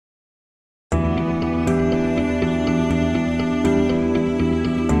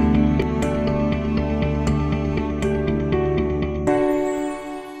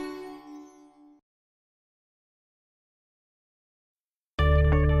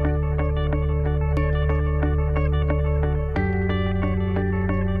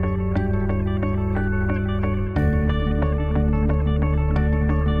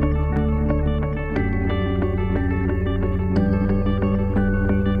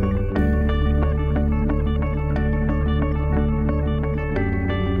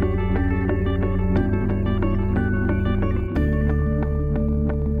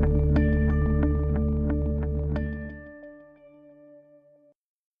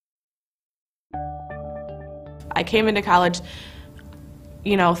I came into college,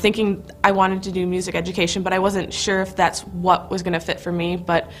 you know, thinking I wanted to do music education, but I wasn't sure if that's what was going to fit for me.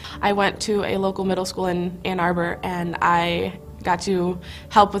 But I went to a local middle school in Ann Arbor, and I got to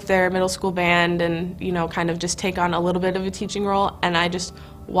help with their middle school band and, you know, kind of just take on a little bit of a teaching role. And I just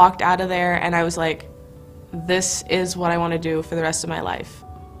walked out of there and I was like, this is what I want to do for the rest of my life.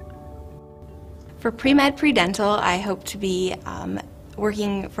 For pre-med, pre-dental, I hope to be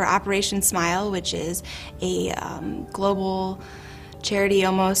working for Operation Smile, which is a global charity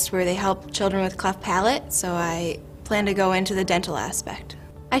almost where they help children with cleft palate, so I plan to go into the dental aspect.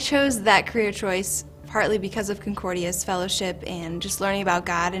 I chose that career choice partly because of Concordia's fellowship and just learning about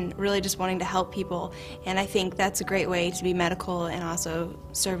God and really just wanting to help people, and I think that's a great way to be medical and also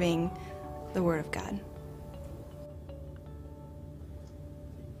serving the Word of God.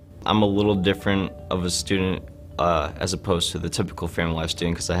 I'm a little different of a student as opposed to the typical family life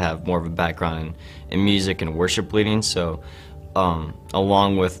student because I have more of a background in music and worship leading, so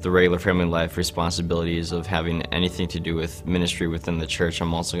along with the regular family life responsibilities of having anything to do with ministry within the church,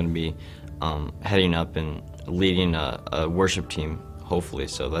 I'm also going to be heading up and leading a worship team, hopefully,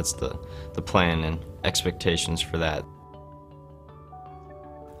 so that's the plan and expectations for that.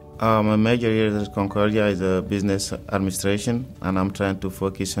 My major here at Concordia is business administration, and I'm trying to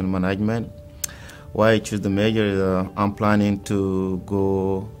focus on management. Why I choose the major is I'm planning to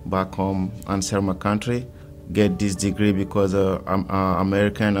go back home and serve my country, get this degree because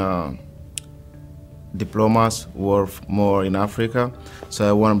American diplomas work more in Africa, so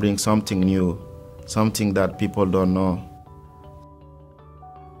I want to bring something new, something that people don't know.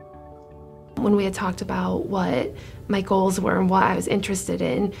 When we had talked about what my goals were and what I was interested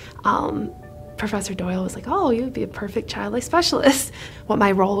in, Professor Doyle was like, oh, you would be a perfect child life specialist. What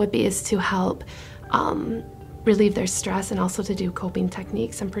my role would be is to help relieve their stress and also to do coping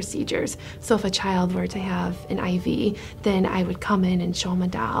techniques and procedures. So if a child were to have an IV, then I would come in and show them a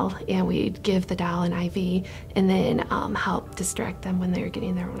doll, and we'd give the doll an IV and then help distract them when they were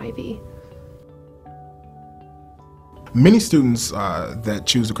getting their own IV. Many students that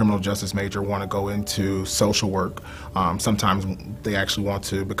choose a criminal justice major want to go into social work. Sometimes they actually want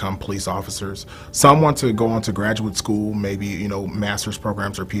to become police officers. Some want to go on to graduate school, maybe, you know, master's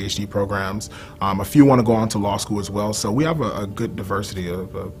programs or PhD programs. A few want to go on to law school as well. So we have a good diversity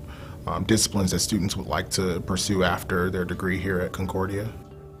of disciplines that students would like to pursue after their degree here at Concordia.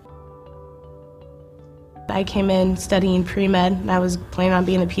 I came in studying pre-med, and I was planning on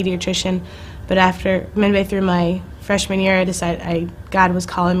being a pediatrician, but after midway through my freshman year, I decided God was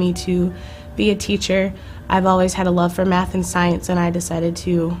calling me to be a teacher. I've always had a love for math and science, and I decided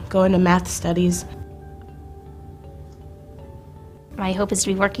to go into math studies. My hope is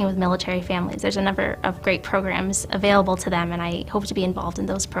to be working with military families. There's a number of great programs available to them, and I hope to be involved in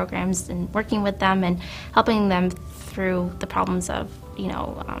those programs and working with them and helping them through the problems of, you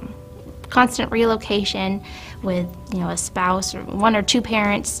know, constant relocation with, you know, a spouse or one or two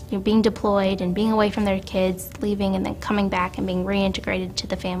parents, you know, being deployed and being away from their kids, leaving and then coming back and being reintegrated to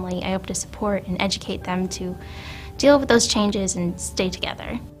the family. I hope to support and educate them to deal with those changes and stay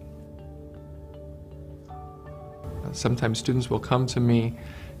together. Sometimes students will come to me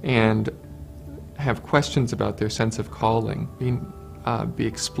and have questions about their sense of calling, be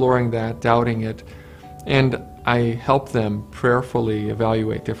exploring that, doubting it, and I help them prayerfully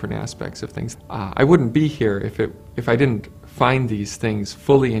evaluate different aspects of things. I wouldn't be here if I didn't find these things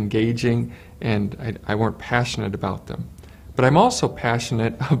fully engaging and I weren't passionate about them. But I'm also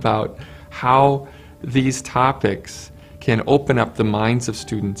passionate about how these topics can open up the minds of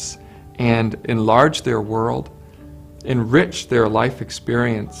students and enlarge their world, enrich their life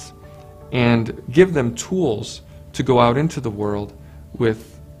experience, and give them tools to go out into the world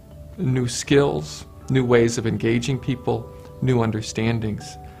with new skills, new ways of engaging people, new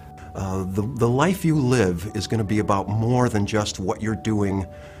understandings. The life you live is going to be about more than just what you're doing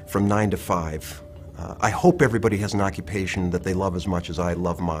from 9 to 5. I hope everybody has an occupation that they love as much as I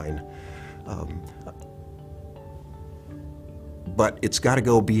love mine. But it's got to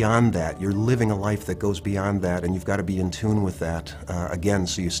go beyond that. You're living a life that goes beyond that, and you've got to be in tune with that, again,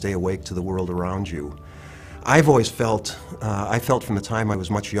 so you stay awake to the world around you. I've always felt, I felt from the time I was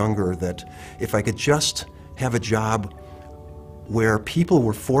much younger that if I could just have a job where people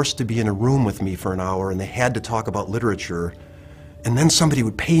were forced to be in a room with me for an hour and they had to talk about literature, and then somebody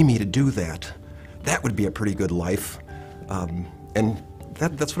would pay me to do that, that would be a pretty good life. And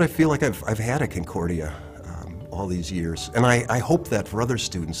that's what I feel like I've had at Concordia all these years. And I hope that for other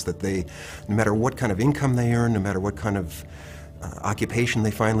students, that they, no matter what kind of income they earn, no matter what kind of occupation they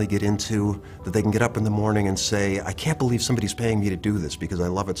finally get into, that they can get up in the morning and say, I can't believe somebody's paying me to do this because I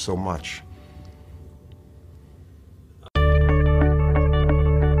love it so much.